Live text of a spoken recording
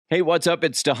Hey, what's up?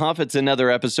 It's DeHuff. It's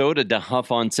another episode of DeHuff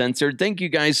Uncensored. Thank you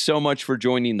guys so much for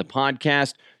joining the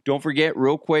podcast. Don't forget,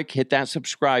 real quick, hit that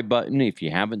subscribe button if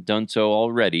you haven't done so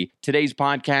already. Today's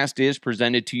podcast is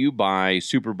presented to you by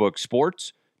Superbook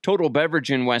Sports, Total Beverage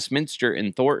in Westminster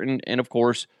and Thornton, and of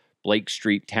course, Blake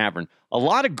Street Tavern. A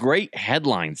lot of great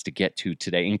headlines to get to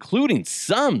today, including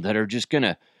some that are just going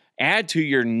to add to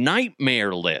your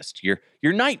nightmare list. Your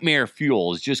nightmare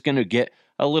fuel is just going to get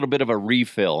a little bit of a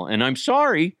refill. And I'm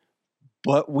sorry,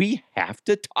 but we have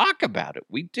to talk about it.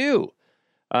 We do.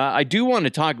 I do want to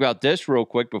talk about this real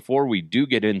quick before we do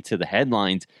get into the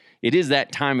headlines. It is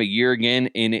that time of year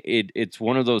again, and it's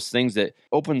one of those things that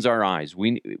opens our eyes.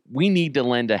 We need to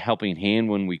lend a helping hand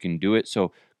when we can do it.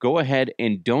 So go ahead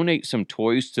and donate some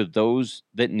toys to those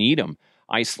that need them.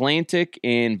 Icelandic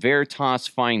and Veritas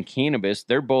Fine Cannabis,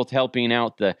 they're both helping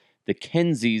out the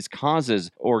Kenzie's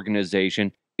Causes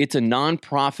organization. It's a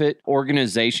nonprofit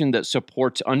organization that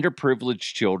supports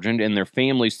underprivileged children and their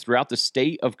families throughout the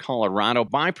state of Colorado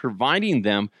by providing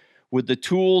them with the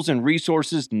tools and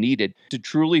resources needed to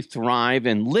truly thrive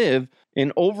and live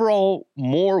an overall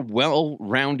more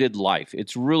well-rounded life.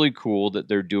 It's really cool that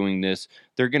they're doing this.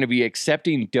 They're going to be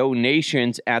accepting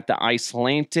donations at the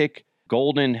Icelandic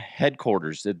Golden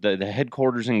headquarters, the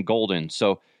headquarters in Golden.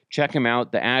 So check them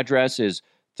out. The address is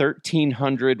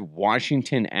 1300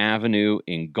 Washington Avenue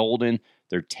in Golden.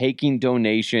 They're taking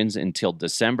donations until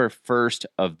December 1st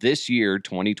of this year,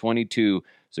 2022.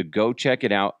 So go check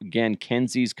it out. Again,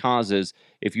 Kenzie's Causes.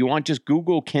 If you want, just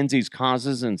Google Kenzie's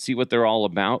Causes and see what they're all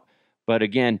about. But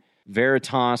again,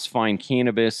 Veritas Fine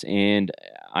Cannabis and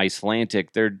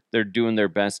Icelandic, they're doing their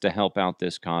best to help out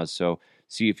this cause. So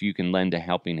see if you can lend a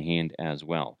helping hand as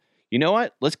well. You know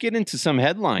what? Let's get into some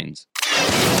headlines.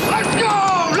 Let's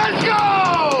go! Let's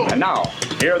go! And now,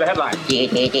 here are the headlines.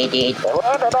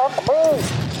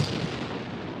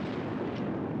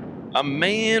 A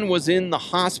man was in the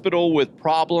hospital with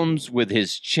problems with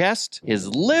his chest, his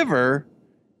liver,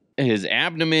 his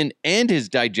abdomen, and his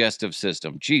digestive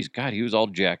system. Jeez, God, he was all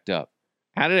jacked up.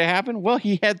 How did it happen? Well,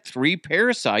 he had 3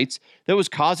 parasites that was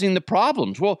causing the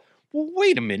problems. Well,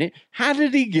 wait a minute. How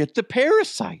did he get the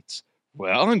parasites?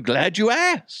 Well, I'm glad you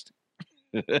asked.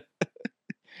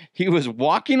 He was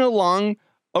walking along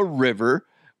a river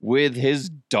with his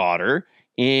daughter,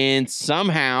 and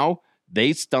somehow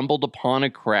they stumbled upon a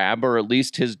crab, or at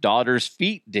least his daughter's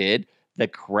feet did. The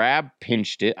crab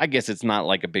pinched it. I guess it's not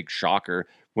like a big shocker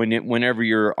whenever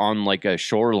you're on like a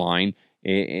shoreline.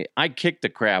 I kicked the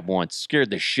crab once,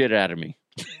 scared the shit out of me.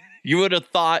 You would have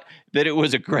thought that it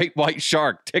was a great white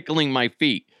shark tickling my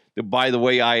feet. By the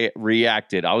way I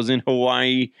reacted, I was in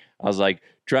Hawaii. I was like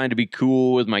trying to be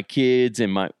cool with my kids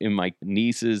and my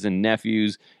nieces and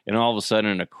nephews, and all of a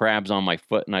sudden a crab's on my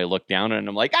foot, and I look down and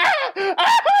I'm like,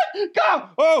 go!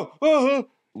 Oh.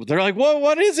 They're like,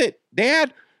 what is it,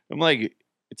 Dad? I'm like,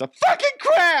 it's a fucking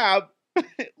crab.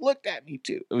 It looked at me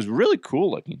too. It was really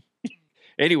cool looking.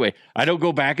 Anyway, I don't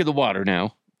go back in the water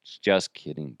now. Just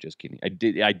kidding. I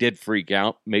did freak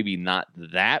out. Maybe not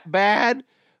that bad,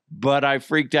 but I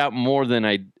freaked out more than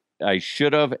I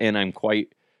should have, and I'm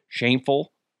quite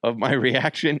shameful of my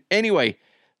reaction. Anyway,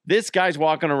 this guy's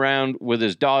walking around with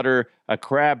his daughter. A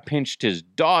crab pinched his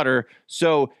daughter.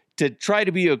 So to try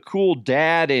to be a cool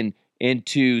dad and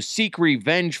to seek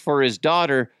revenge for his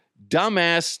daughter,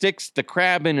 dumbass sticks the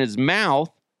crab in his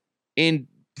mouth and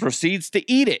proceeds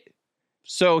to eat it.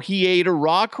 So he ate a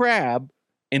raw crab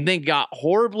and then got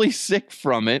horribly sick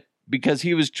from it because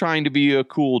he was trying to be a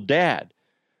cool dad.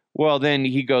 Well, then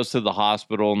he goes to the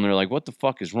hospital, and they're like, what the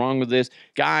fuck is wrong with this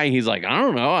guy? He's like, I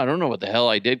don't know what the hell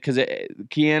I did, because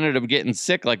he ended up getting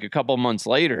sick like a couple months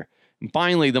later. And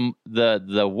finally, the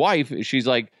wife, she's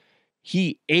like,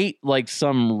 he ate like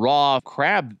some raw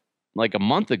crab like a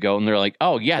month ago, and they're like,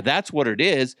 oh, yeah, that's what it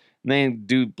is. And they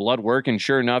do blood work, and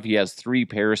sure enough, he has 3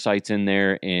 parasites in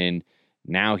there, and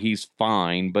now he's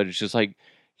fine. But it's just like,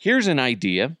 here's an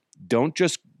idea. Don't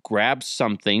just grab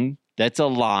something that's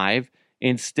alive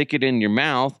and stick it in your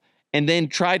mouth and then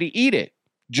try to eat it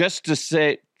just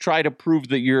to try to prove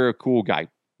that you're a cool guy.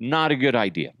 Not a good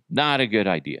idea. Not a good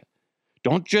idea.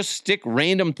 Don't just stick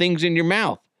random things in your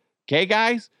mouth. Okay,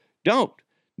 guys? Don't.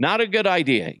 Not a good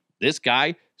idea. This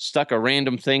guy stuck a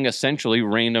essentially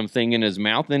random thing in his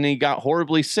mouth, and he got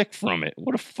horribly sick from it.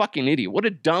 What a fucking idiot. What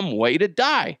a dumb way to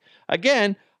die.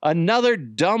 Again, another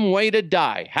dumb way to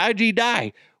die. How'd he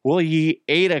die? Well, he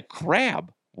ate a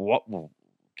crab. What?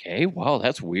 Okay, well,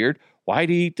 that's weird. Why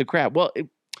did he eat the crab? Well,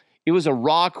 it was a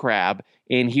raw crab,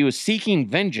 and he was seeking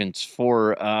vengeance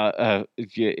for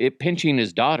it pinching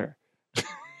his daughter.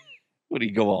 Would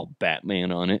he go all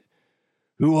Batman on it?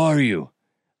 Who are you?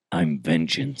 I'm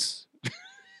vengeance.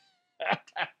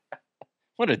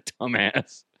 What a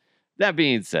dumbass. That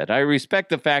being said, I respect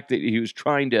the fact that he was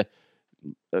trying to,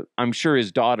 I'm sure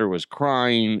his daughter was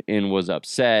crying and was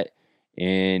upset,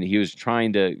 and he was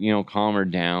trying to, calm her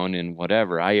down and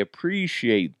whatever. I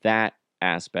appreciate that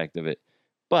aspect of it.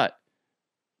 But,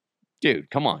 dude,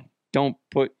 come on. Don't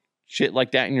put shit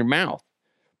like that in your mouth.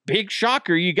 Big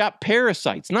shocker, you got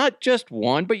parasites. Not just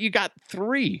one, but you got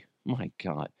 3. My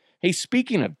God. Hey,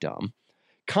 speaking of dumb,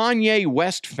 Kanye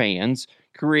West fans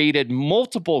created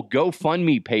multiple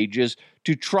GoFundMe pages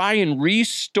to try and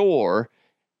restore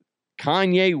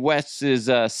Kanye West's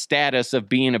status of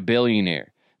being a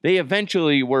billionaire. They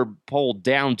eventually were pulled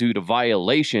down due to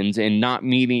violations and not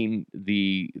meeting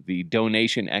the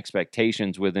donation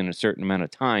expectations within a certain amount of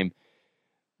time.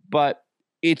 But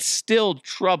it's still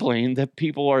troubling that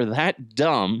people are that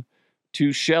dumb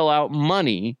to shell out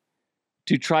money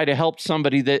to try to help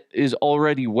somebody that is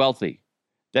already wealthy.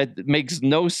 That makes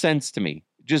no sense to me.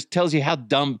 It just tells you how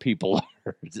dumb people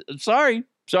are. Sorry.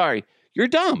 You're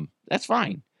dumb. That's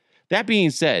fine. That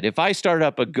being said, if I start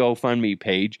up a GoFundMe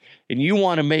page and you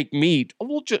want to make me,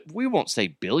 we won't say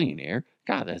billionaire.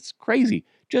 God, that's crazy.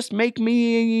 Just make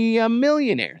me a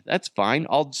millionaire. That's fine.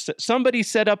 Somebody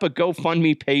set up a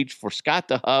GoFundMe page for Scott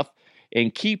DeHuff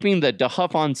and keeping the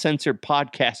DeHuff Uncensored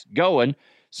podcast going.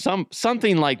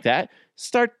 Something like that.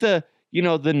 Start the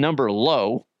number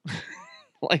low,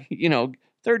 like,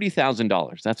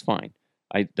 $30,000. That's fine.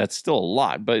 That's still a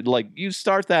lot, but you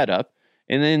start that up.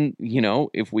 And then,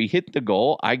 if we hit the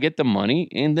goal, I get the money,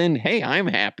 and then, hey, I'm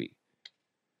happy.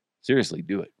 Seriously,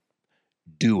 do it.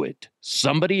 Do it.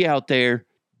 Somebody out there,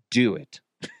 do it.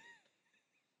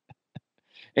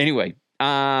 Anyway,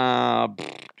 now,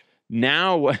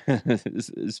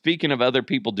 speaking of other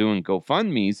people doing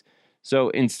GoFundMes,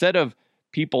 so instead of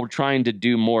people trying to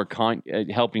do more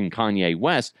helping Kanye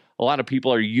West, a lot of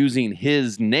people are using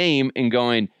his name and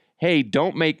going, hey,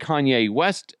 don't make Kanye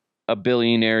West a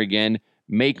billionaire again.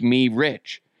 Make me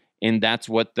rich. And that's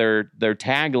what their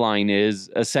tagline is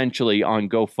essentially on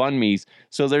GoFundMes.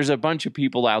 So there's a bunch of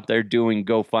people out there doing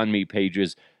GoFundMe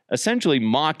pages essentially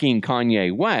mocking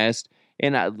Kanye West.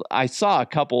 And I saw a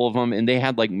couple of them and they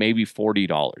had maybe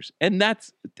 $40. And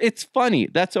it's funny.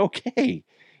 That's okay.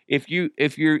 If you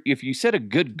set a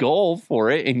good goal for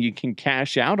it and you can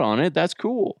cash out on it, that's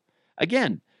cool.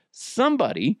 Again,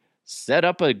 somebody set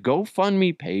up a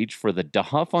GoFundMe page for the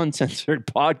DeHuff Uncensored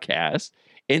podcast,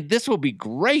 and this will be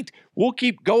great. We'll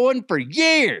keep going for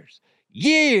years.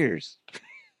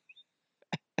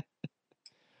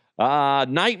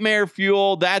 Nightmare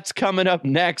fuel, that's coming up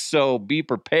next, so be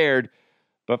prepared.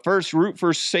 But first, root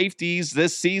for safeties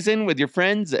this season with your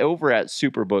friends over at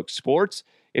Superbook Sports.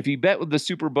 If you bet with the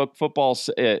Superbook Superbook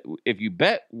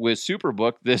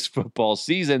this football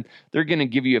season, they're going to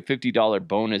give you a $50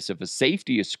 bonus if a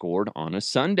safety is scored on a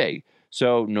Sunday.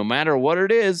 So no matter what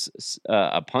it is,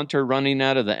 a punter running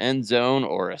out of the end zone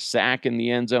or a sack in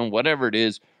the end zone, whatever it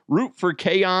is, root for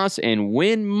chaos and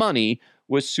win money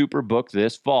with Superbook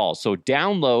this fall. So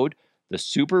download the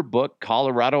Superbook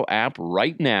Colorado app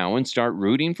right now and start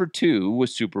rooting for 2 with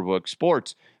Superbook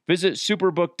Sports. Visit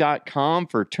superbook.com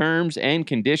for terms and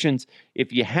conditions.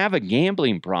 If you have a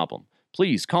gambling problem,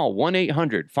 please call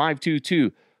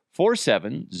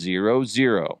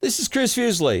 1-800-522-4700. This is Chris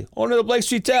Fuseli, owner of the Blake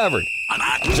Street Tavern.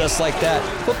 Just like that,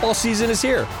 football season is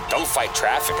here. Don't fight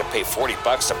traffic and pay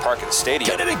 $40 to park in the stadium.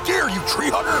 Get it in gear, you tree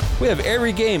hugger! We have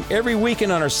every game, every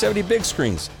weekend on our 70 big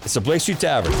screens. It's the Blake Street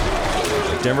Tavern,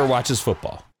 where Denver watches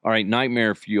football. All right,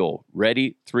 Nightmare Fuel.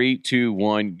 Ready? 3, 2,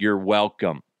 1, you're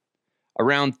welcome.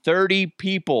 Around 30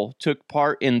 people took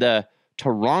part in the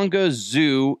Taronga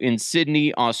Zoo in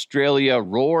Sydney, Australia,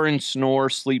 Roar and Snore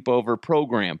sleepover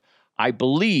program. I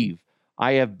believe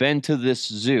I have been to this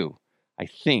zoo. I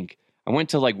think. I went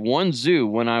to one zoo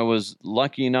when I was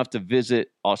lucky enough to visit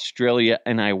Australia,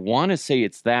 and I want to say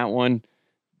it's that one,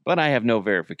 but I have no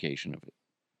verification of it.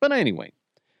 But anyway,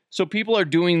 so people are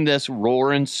doing this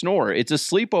Roar and Snore. It's a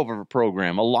sleepover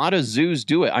program. A lot of zoos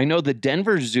do it. I know the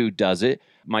Denver Zoo does it.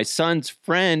 My son's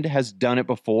friend has done it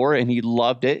before, and he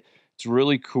loved it. It's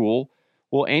really cool.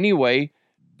 Well, anyway,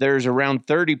 there's around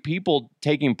 30 people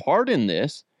taking part in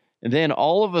this, and then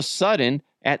all of a sudden,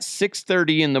 at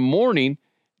 6:30 in the morning,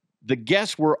 the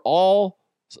guests were all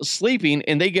sleeping,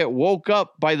 and they get woke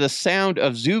up by the sound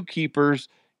of zookeepers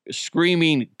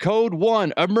screaming, "Code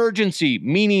 1, emergency,"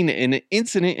 meaning an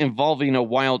incident involving a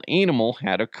wild animal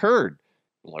had occurred.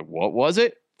 What was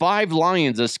it? 5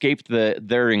 lions escaped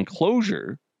their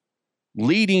enclosure,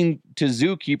 leading to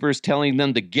zookeepers telling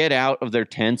them to get out of their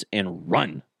tents and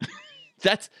run.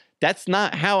 That's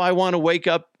not how I want to wake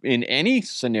up in any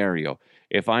scenario.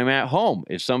 If I'm at home,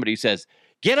 if somebody says,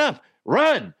 "Get up,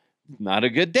 run," not a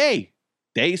good day.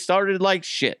 Day started like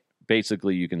shit.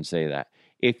 Basically, you can say that.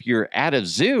 If you're at a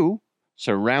zoo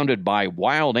surrounded by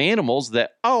wild animals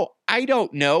that, I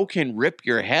don't know, can rip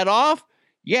your head off,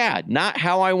 yeah, not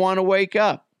how I want to wake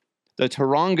up. The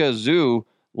Taronga Zoo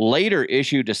later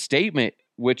issued a statement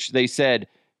which they said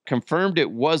confirmed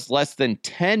it was less than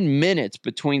 10 minutes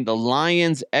between the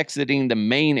lions exiting the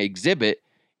main exhibit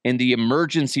and the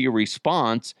emergency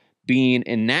response being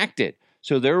enacted.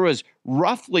 So there was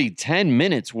roughly 10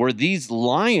 minutes where these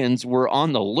lions were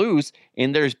on the loose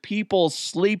and there's people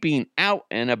sleeping out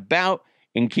and about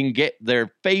and can get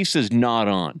their faces gnawed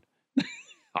on.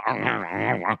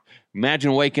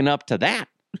 Imagine waking up to that.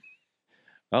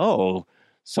 Oh,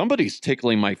 somebody's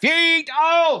tickling my feet.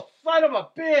 Oh, son of a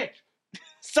bitch.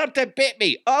 Something bit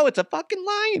me. Oh, it's a fucking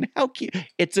lion. How cute.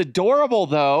 It's adorable,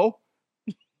 though.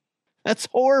 That's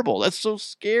horrible. That's so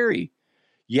scary.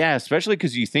 Yeah, especially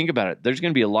because you think about it. There's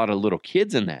going to be a lot of little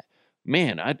kids in that.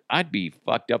 Man, I'd be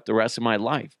fucked up the rest of my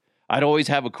life. I'd always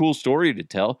have a cool story to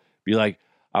tell. Be like,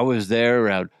 I was there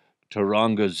around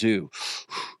Taronga Zoo,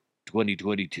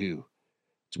 2022.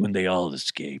 It's when they all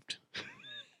escaped.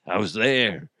 I was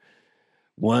there.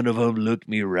 One of them looked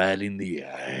me right in the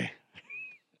eye.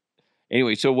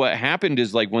 Anyway, so what happened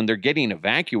is like when they're getting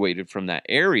evacuated from that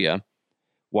area,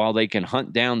 while they can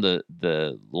hunt down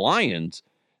the lions,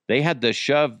 they had to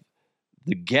shove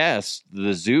the guests,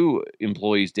 the zoo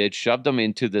employees did, shoved them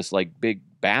into this like big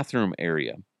bathroom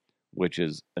area, which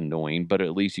is annoying, but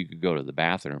at least you could go to the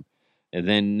bathroom. And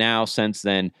then now, since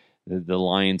then, the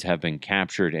lions have been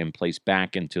captured and placed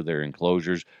back into their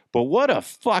enclosures. But what a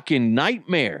fucking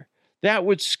nightmare. That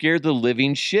would scare the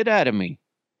living shit out of me.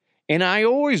 And I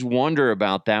always wonder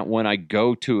about that when I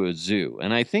go to a zoo.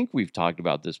 And I think we've talked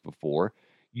about this before.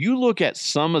 You look at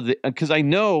some of the, because I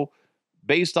know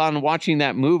based on watching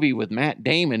that movie with Matt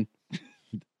Damon,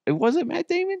 it wasn't Matt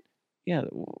Damon? Yeah,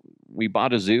 We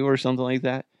Bought a Zoo or something like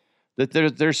that.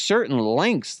 That there's certain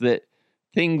lengths that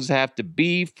things have to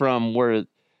be from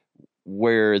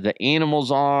where the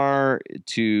animals are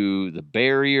to the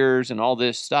barriers and all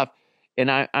this stuff.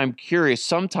 And I'm curious.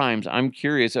 Sometimes I'm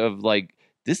curious of like,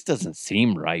 this doesn't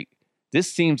seem right.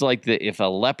 This seems like that if a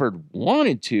leopard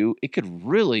wanted to, it could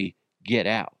really get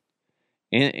out.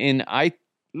 And I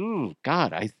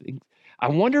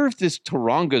wonder if this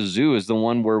Taronga Zoo is the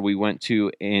one where we went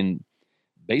to, and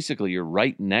basically you're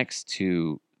right next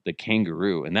to the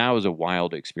kangaroo. And that was a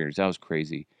wild experience. That was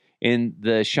crazy. In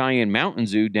the Cheyenne Mountain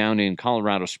Zoo down in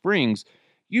Colorado Springs,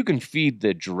 you can feed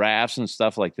the giraffes and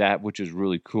stuff like that, which is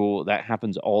really cool. That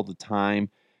happens all the time.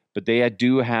 But they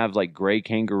do have like gray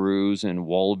kangaroos and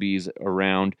wallabies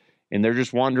around, and they're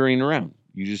just wandering around.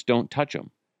 You just don't touch them,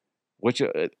 which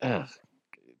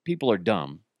people are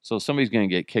dumb. So somebody's going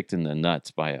to get kicked in the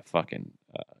nuts by a fucking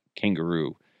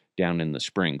kangaroo down in the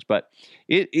springs. But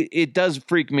it does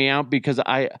freak me out because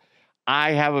I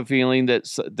have a feeling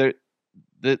that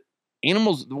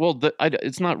animals,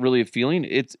 it's not really a feeling.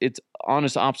 It's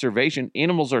honest observation.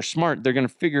 Animals are smart. They're going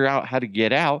to figure out how to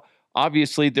get out.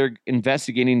 Obviously, they're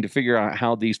investigating to figure out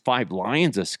how these 5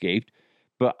 lions escaped,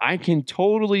 but I can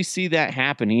totally see that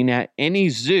happening at any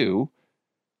zoo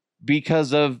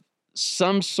because of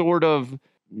some sort of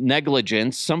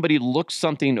negligence. Somebody looks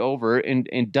something over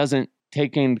and doesn't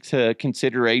take into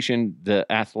consideration the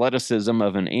athleticism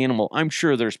of an animal. I'm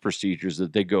sure there's procedures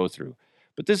that they go through,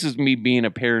 but this is me being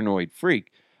a paranoid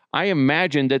freak. I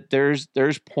imagine that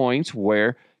there's points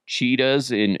where cheetahs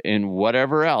and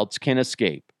whatever else can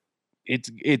escape.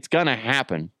 It's going to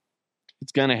happen.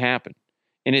 It's going to happen.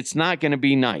 And it's not going to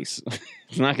be nice.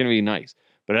 It's not going to be nice.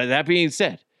 But that being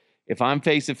said, if I'm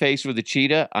face to face with a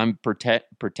cheetah, I'm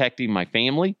protecting my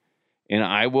family, and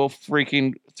I will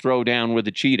freaking throw down with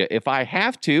a cheetah. If I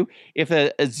have to, if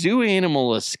a zoo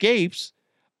animal escapes,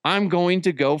 I'm going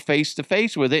to go face to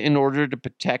face with it in order to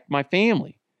protect my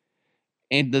family.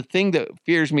 And the thing that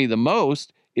fears me the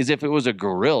most is if it was a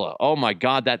gorilla. Oh my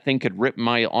God, that thing could rip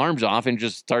my arms off and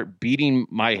just start beating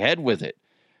my head with it.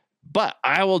 But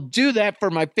I will do that for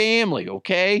my family,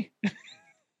 okay?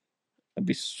 I'd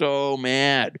be so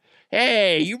mad.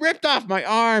 Hey, you ripped off my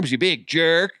arms, you big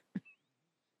jerk.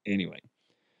 Anyway,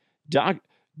 Doc,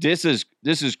 this is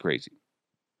crazy.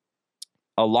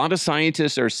 A lot of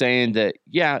scientists are saying that,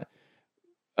 yeah,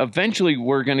 eventually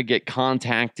we're going to get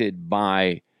contacted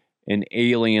by an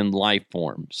alien life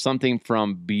form, something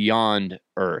from beyond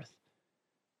Earth.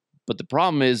 But the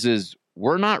problem is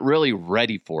we're not really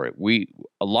ready for it.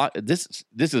 This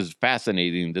is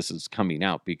fascinating. This is coming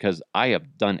out because I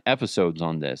have done episodes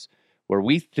on this where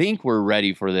we think we're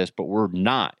ready for this, but we're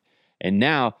not. And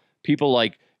now people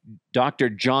like Dr.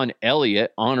 John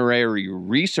Elliott, honorary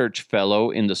research fellow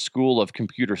in the School of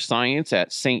Computer Science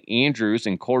at St. Andrews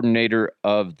and coordinator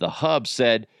of the Hub,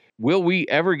 said, "Will we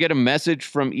ever get a message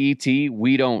from ET?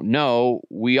 We don't know.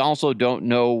 We also don't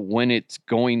know when it's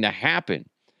going to happen.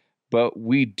 But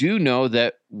we do know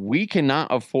that we cannot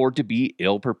afford to be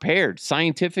ill-prepared,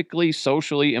 scientifically,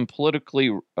 socially, and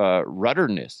politically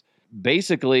rudderness.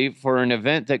 Basically, for an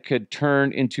event that could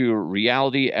turn into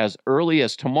reality as early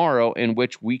as tomorrow, in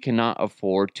which we cannot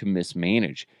afford to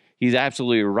mismanage." He's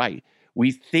absolutely right.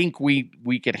 We think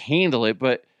we could handle it,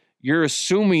 but you're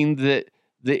assuming that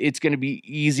it's going to be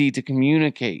easy to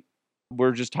communicate.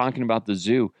 We're just talking about the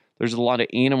zoo. There's a lot of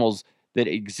animals that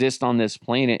exist on this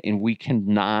planet, and we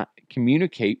cannot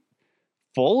communicate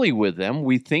fully with them.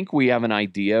 We think we have an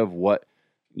idea of what,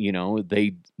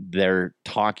 they're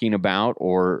talking about,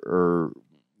 or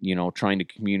trying to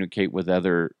communicate with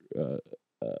other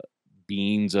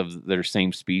beings of their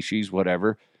same species,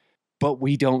 whatever. But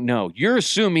we don't know. You're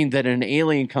assuming that an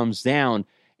alien comes down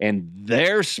and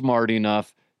they're smart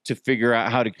enough to figure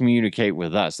out how to communicate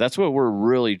with us. That's what we're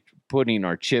really putting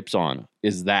our chips on,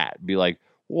 is that. Be like,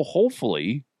 well,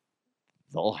 hopefully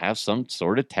they'll have some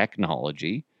sort of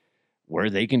technology where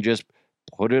they can just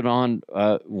put it on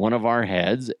one of our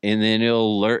heads, and then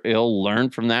it'll learn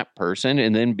from that person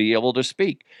and then be able to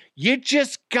speak. You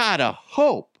just gotta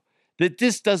hope that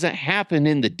this doesn't happen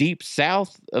in the deep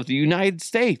south of the United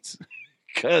States.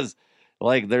 Because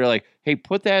they're like, hey,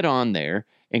 put that on there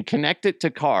and connect it to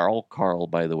Carl. Carl,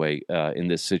 by the way, in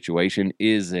this situation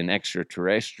is an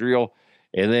extraterrestrial.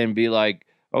 And then be like,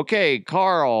 okay,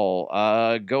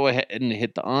 Carl, go ahead and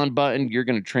hit the on button. You're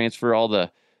going to transfer all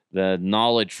the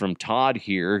knowledge from Todd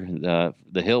here,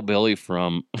 the hillbilly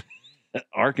from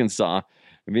Arkansas,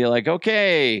 and be like,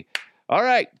 okay, all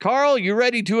right, Carl, you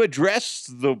ready to address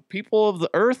the people of the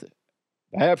earth?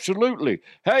 Absolutely.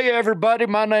 Hey, everybody,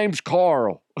 my name's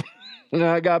Carl. And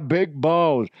I got big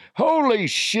balls. Holy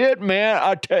shit, man.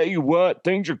 I tell you what,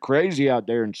 things are crazy out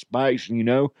there in space,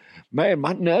 Man,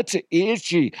 my nuts are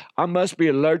itchy. I must be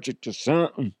allergic to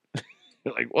something.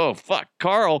 Like, whoa, fuck,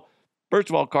 Carl. First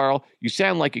of all, Carl, you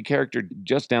sound like a character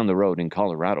just down the road in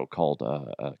Colorado called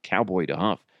Cowboy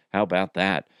DeHuff. How about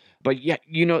that? But yeah,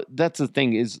 that's the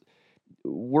thing is,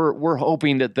 we're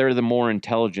hoping that they're the more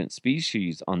intelligent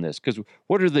species on this, because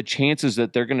what are the chances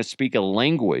that they're going to speak a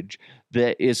language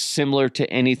that is similar to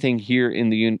anything here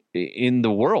in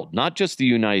the world, not just the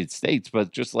United States,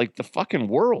 but just like the fucking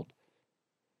world?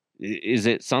 Is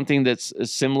it something that's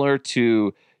similar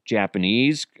to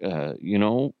Japanese,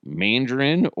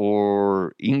 Mandarin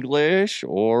or English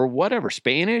or whatever,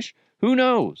 Spanish? Who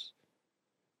knows?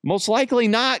 Most likely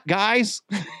not, guys.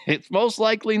 It's most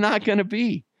likely not going to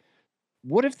be.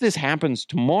 What if this happens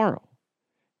tomorrow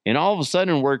and all of a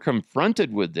sudden we're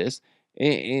confronted with this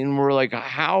and we're like,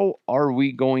 how are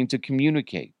we going to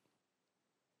communicate?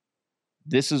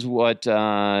 This is what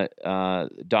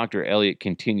Dr. Elliott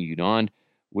continued on.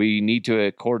 We need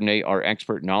to coordinate our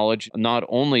expert knowledge, not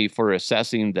only for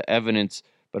assessing the evidence,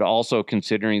 but also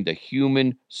considering the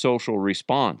human social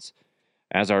response.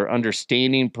 As our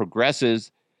understanding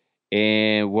progresses,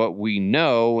 and what we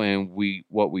know and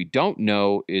what we don't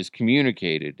know is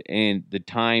communicated. And the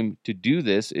time to do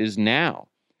this is now.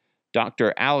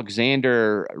 Dr.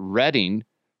 Alexander Redding,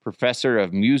 professor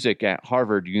of music at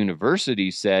Harvard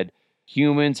University, said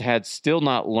humans had still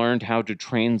not learned how to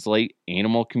translate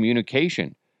animal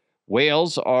communication.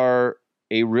 Whales are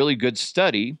a really good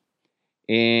study,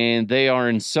 and they are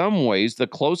in some ways the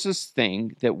closest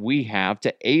thing that we have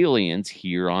to aliens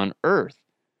here on Earth.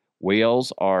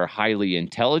 Whales are highly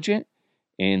intelligent,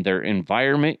 and their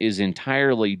environment is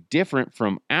entirely different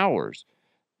from ours.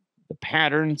 The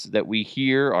patterns that we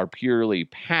hear are purely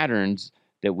patterns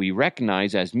that we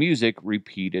recognize as music,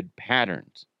 repeated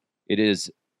patterns. It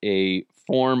is a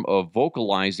form of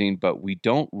vocalizing, but we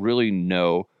don't really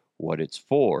know what it's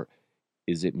for.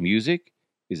 Is it music?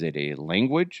 Is it a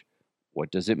language?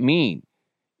 What does it mean?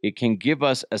 It can give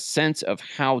us a sense of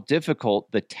how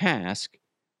difficult the task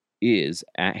is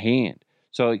at hand.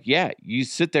 So yeah, you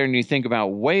sit there and you think about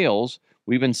whales.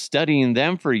 We've been studying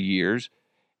them for years,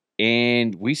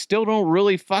 and we still don't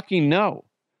really fucking know.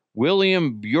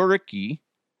 William Burke,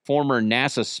 former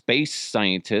NASA space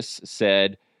scientist,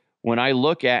 said, when I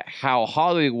look at how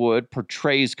Hollywood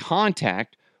portrays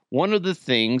contact, one of the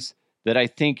things that I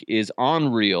think is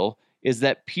unreal is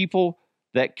that people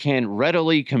that can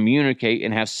readily communicate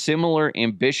and have similar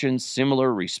ambitions,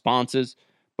 similar responses.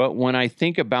 But when I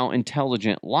think about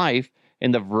intelligent life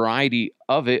and the variety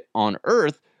of it on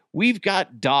Earth, we've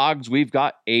got dogs, we've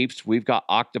got apes, we've got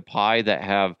octopi that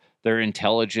have their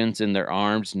intelligence in their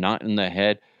arms, not in the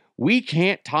head. We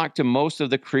can't talk to most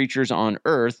of the creatures on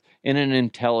Earth in an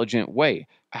intelligent way.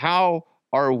 How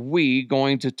are we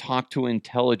going to talk to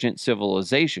intelligent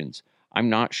civilizations? I'm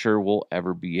not sure we'll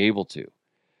ever be able to.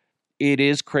 It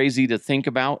is crazy to think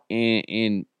about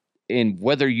in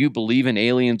whether you believe in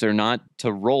aliens or not.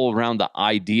 To roll around the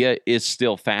idea is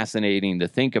still fascinating to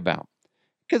think about,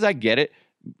 because I get it.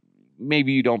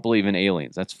 Maybe you don't believe in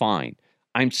aliens. That's fine.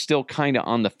 I'm still kind of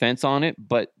on the fence on it,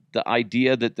 but the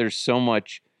idea that there's so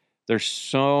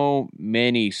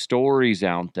many stories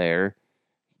out there,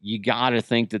 you got to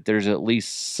think that there's at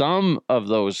least some of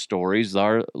those stories that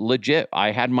are legit.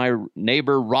 I had my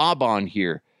neighbor Rob on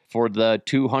here for the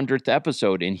 200th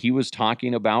episode, and he was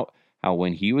talking about how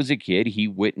when he was a kid, he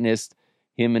witnessed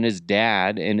him and his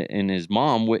dad and his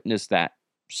mom witnessed that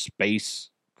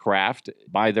spacecraft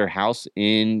by their house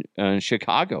in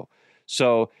Chicago.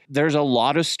 So there's a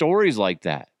lot of stories like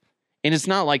that. And it's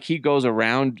not like he goes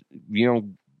around,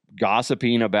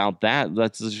 gossiping about that.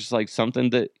 That's just like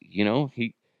something that,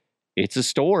 it's a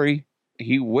story.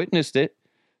 He witnessed it.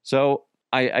 So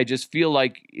I just feel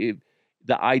like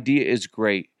the idea is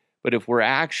great. But if we're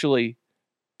actually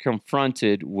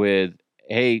confronted with,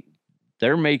 hey,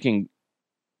 they're making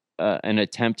an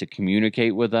attempt to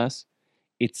communicate with us,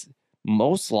 it's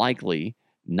most likely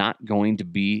not going to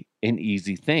be an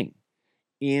easy thing.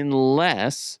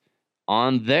 Unless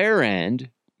on their end,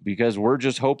 because we're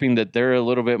just hoping that they're a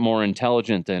little bit more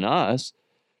intelligent than us,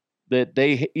 that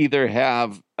they either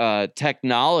have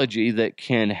technology that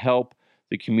can help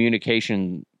the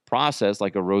communication process,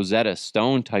 like a Rosetta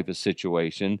Stone type of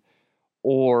situation,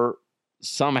 or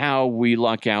somehow we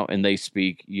luck out and they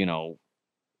speak,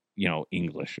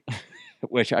 English,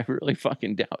 which I really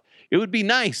fucking doubt. It would be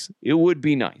nice. It would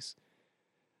be nice.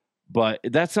 But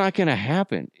that's not going to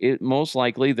happen. Most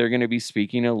likely they're going to be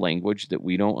speaking a language that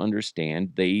we don't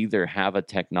understand. They either have a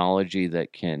technology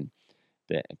that can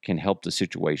help the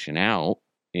situation out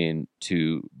and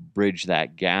to bridge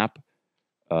that gap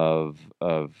of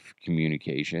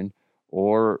communication,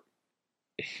 or,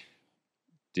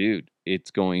 dude, it's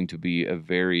going to be a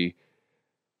very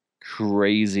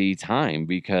crazy time,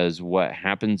 because what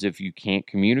happens if you can't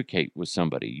communicate with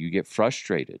somebody? You get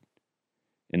frustrated.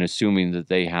 And assuming that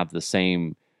they have the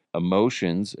same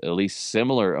emotions, at least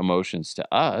similar emotions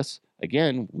to us,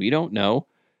 again, we don't know,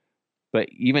 but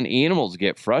even animals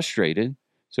get frustrated.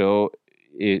 So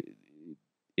if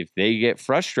they get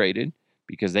frustrated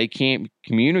because they can't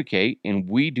communicate and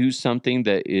we do something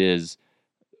that is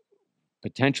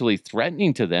potentially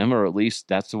threatening to them, or at least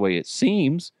that's the way it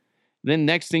seems, then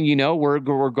next thing you know, we're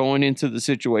going into the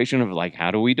situation of like, how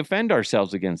do we defend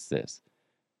ourselves against this?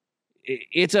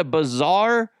 It's a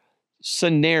bizarre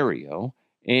scenario,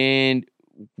 and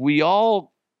we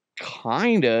all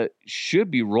kind of should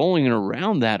be rolling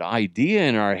around that idea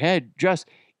in our head, just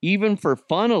even for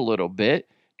fun a little bit.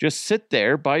 Just sit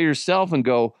there by yourself and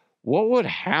go, what would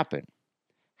happen?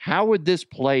 How would this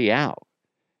play out?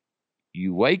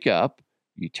 You wake up,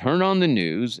 you turn on the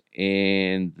news,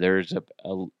 and there's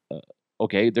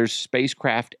there's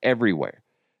spacecraft everywhere.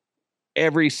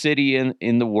 Every city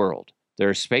in the world,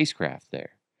 there's spacecraft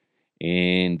there,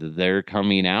 and they're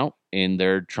coming out and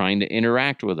they're trying to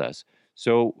interact with us.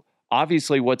 So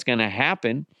obviously what's going to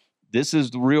happen, this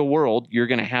is the real world. You're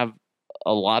going to have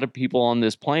a lot of people on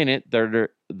this planet that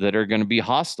are going to be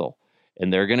hostile,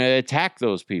 and they're going to attack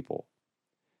those people.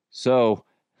 So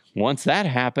once that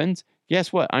happens,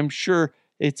 guess what? I'm sure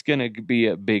it's going to be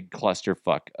a big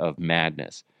clusterfuck of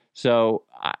madness. So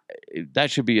that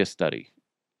should be a study.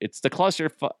 It's the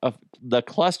clusterfuck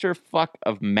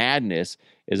of madness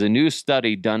is a new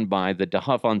study done by the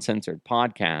DeHuff Uncensored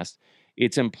podcast.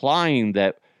 It's implying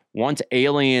that once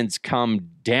aliens come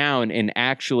down and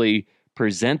actually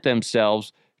present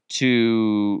themselves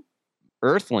to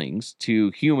Earthlings,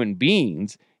 to human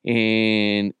beings,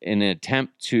 in an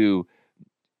attempt to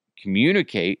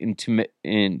communicate and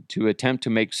to attempt to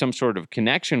make some sort of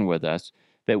connection with us,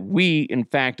 that we, in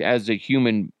fact, as a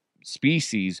human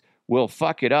species, will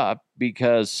fuck it up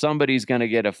because somebody's going to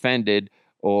get offended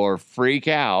or freak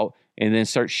out and then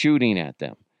start shooting at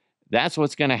them. That's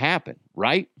what's going to happen,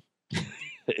 right?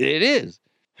 It is.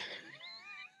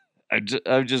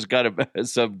 I've just got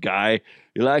some guy,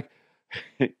 like,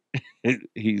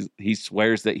 he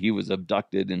swears that he was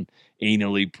abducted and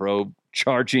anally probed,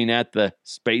 charging at the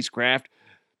spacecraft.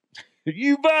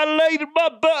 You violated my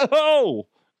butthole.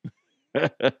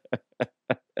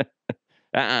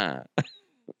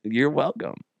 You're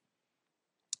welcome.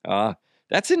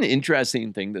 That's an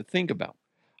interesting thing to think about.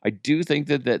 I do think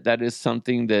that is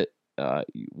something that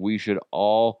we should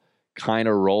all kind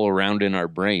of roll around in our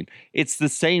brain. It's the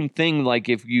same thing like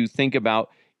if you think about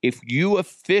if you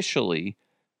officially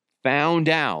found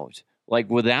out, like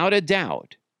without a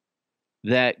doubt,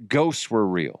 that ghosts were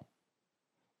real,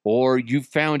 or you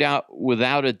found out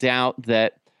without a doubt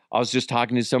that, I was just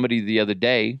talking to somebody the other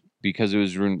day because it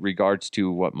was in regards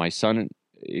to what my son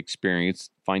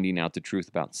experienced, finding out the truth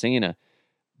about Santa.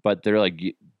 But they're like,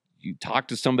 you talk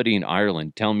to somebody in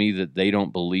Ireland, tell me that they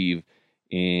don't believe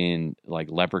in like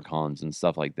leprechauns and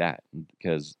stuff like that,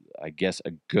 because I guess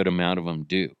a good amount of them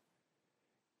do.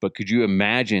 But could you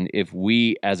imagine if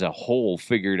we as a whole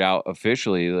figured out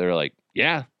officially, they're like,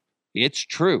 yeah, it's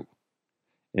true,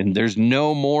 and there's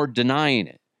no more denying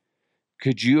it.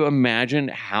 Could you imagine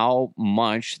how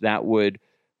much that would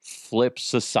flip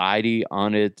society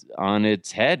on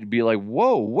its head? Be like,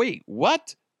 whoa, wait,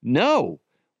 what? No,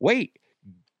 wait,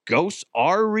 ghosts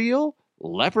are real?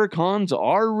 Leprechauns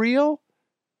are real?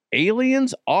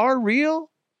 Aliens are real?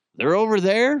 They're over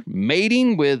there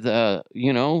mating with,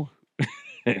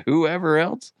 whoever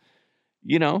else?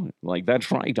 Like,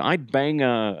 that's right. I'd bang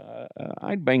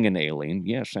an alien.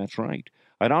 Yes, that's right.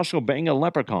 I'd also bang a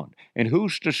leprechaun. And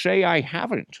who's to say I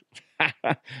haven't?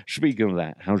 Speaking of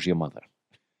that, how's your mother?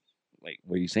 Wait,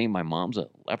 were you saying my mom's a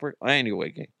leper? Anyway,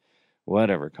 okay.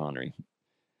 Whatever, Connery.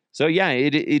 So yeah,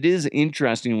 it is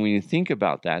interesting when you think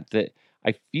about that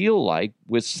I feel like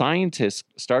with scientists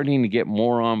starting to get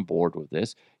more on board with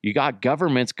this, you got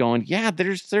governments going, yeah,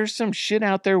 there's some shit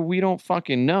out there we don't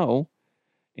fucking know.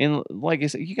 And like I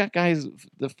said, you got guys,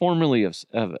 the formerly of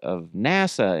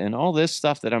NASA and all this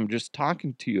stuff that I'm just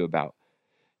talking to you about.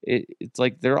 It's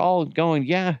like they're all going,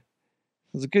 yeah,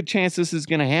 there's a good chance this is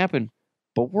going to happen,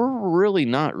 but we're really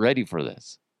not ready for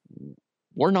this.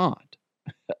 We're not.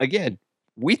 Again,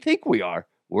 we think we are.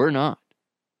 We're not.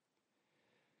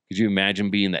 Could you imagine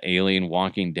being the alien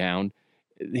walking down?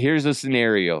 Here's a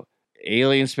scenario.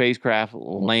 Alien spacecraft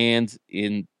lands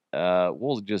in,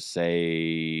 we'll just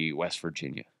say West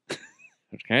Virginia.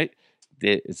 Okay?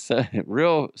 It's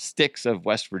real sticks of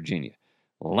West Virginia.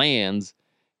 Lands,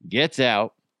 gets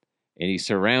out, and he's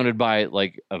surrounded by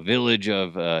like a village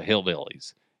of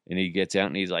hillbillies. And he gets out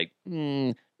and he's like,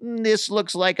 this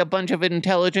looks like a bunch of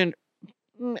intelligent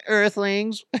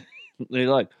earthlings. They're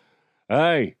like,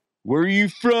 hey, where are you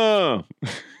from?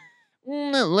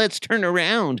 Let's turn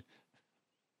around.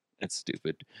 That's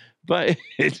stupid. But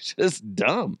it's just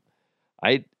dumb.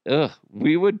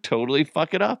 We would totally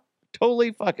fuck it up.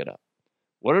 Totally fuck it up.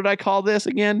 What did I call this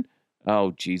again?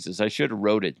 Oh, Jesus. I should have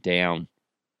wrote it down.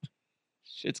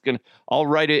 I'll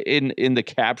write it in the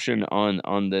caption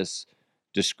on this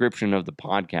description of the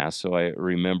podcast so I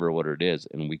remember what it is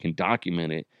and we can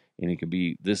document it, and it can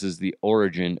be, this is the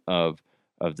origin of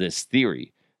this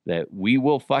theory that we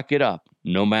will fuck it up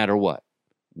no matter what.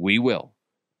 We will.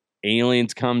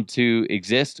 Aliens come to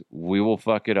exist, we will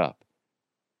fuck it up.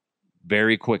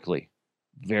 Very quickly.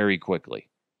 Very quickly.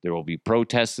 There will be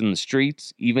protests in the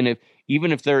streets. Even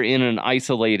if they're in an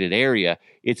isolated area,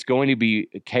 it's going to be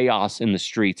chaos in the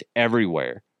streets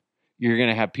everywhere. You're going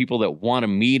to have people that want to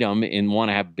meet them and want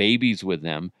to have babies with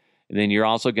them. And then you're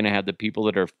also going to have the people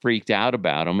that are freaked out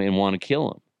about them and want to kill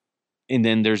them. And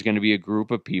then there's going to be a group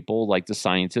of people like the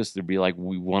scientists that be like,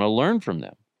 we want to learn from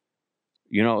them.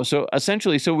 So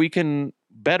essentially, so we can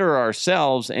better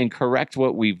ourselves and correct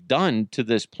what we've done to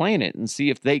this planet and see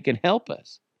if they can help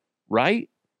us. Right?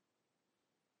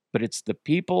 But it's the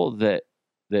people that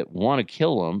want to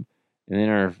kill them and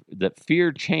then that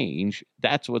fear change.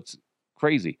 That's what's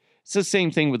crazy. It's the same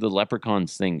thing with the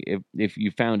leprechauns thing. If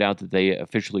you found out that they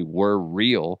officially were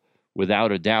real,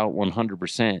 without a doubt,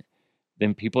 100%,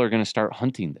 then people are going to start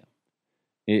hunting them.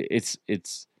 It's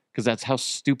because that's how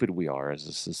stupid we are as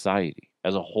a society,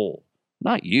 as a whole.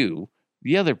 Not you,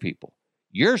 the other people.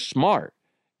 You're smart.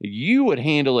 You would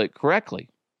handle it correctly.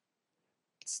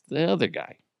 It's the other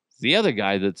guy. It's the other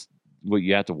guy that's what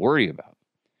you have to worry about.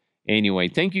 Anyway,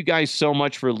 thank you guys so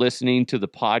much for listening to the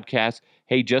podcast.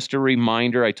 Hey, just a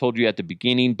reminder, I told you at the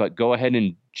beginning, but go ahead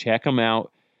and check them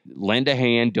out. Lend a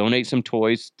hand, donate some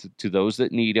toys to those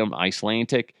that need them.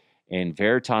 Icelandic and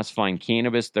Veritas Fine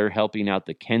Cannabis, they're helping out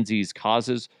the Kenzie's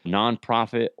Causes,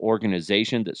 nonprofit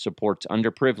organization that supports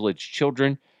underprivileged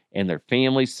children and their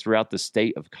families throughout the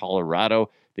state of Colorado.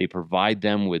 They provide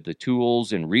them with the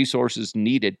tools and resources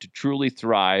needed to truly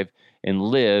thrive and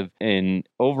live an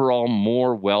overall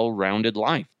more well-rounded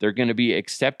life. They're going to be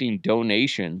accepting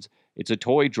donations. It's a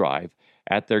toy drive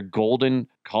at their Golden,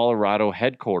 Colorado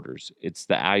headquarters. It's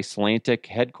the Icelandic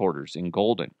headquarters in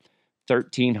Golden,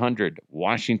 1300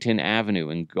 Washington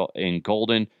Avenue in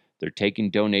Golden. They're taking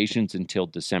donations until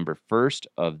December 1st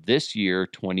of this year,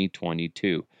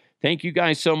 2022. Thank you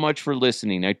guys so much for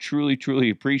listening. I truly, truly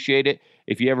appreciate it.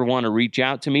 If you ever want to reach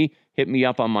out to me, hit hit me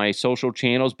up on my social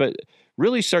channels, but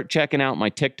really start checking out my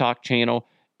TikTok channel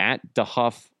at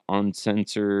DeHuff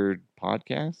Uncensored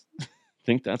Podcast. I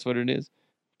think that's what it is.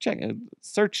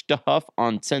 Search DeHuff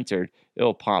Uncensored.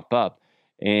 It'll pop up.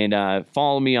 And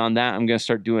follow me on that. I'm going to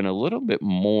start doing a little bit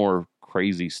more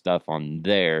crazy stuff on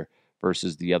there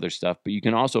versus the other stuff. But you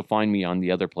can also find me on the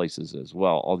other places as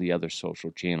well, all the other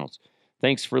social channels.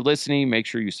 Thanks for listening. Make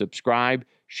sure you subscribe,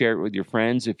 share it with your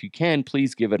friends. If you can,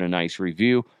 please give it a nice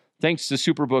review. Thanks to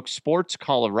Superbook Sports,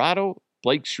 Colorado,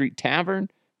 Blake Street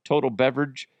Tavern, Total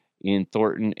Beverage in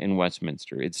Thornton and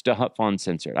Westminster. It's DeHuff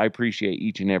Uncensored. I appreciate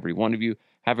each and every one of you.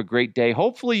 Have a great day.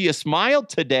 Hopefully you smiled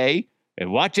today.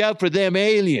 And watch out for them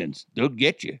aliens. They'll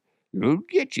get you. They'll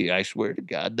get you. I swear to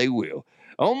God, they will.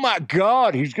 Oh, my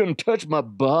God, he's going to touch my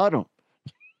bottom.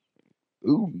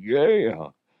 Ooh, yeah.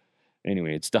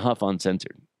 Anyway, it's DeHuff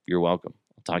Uncensored. You're welcome.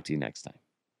 I'll talk to you next time.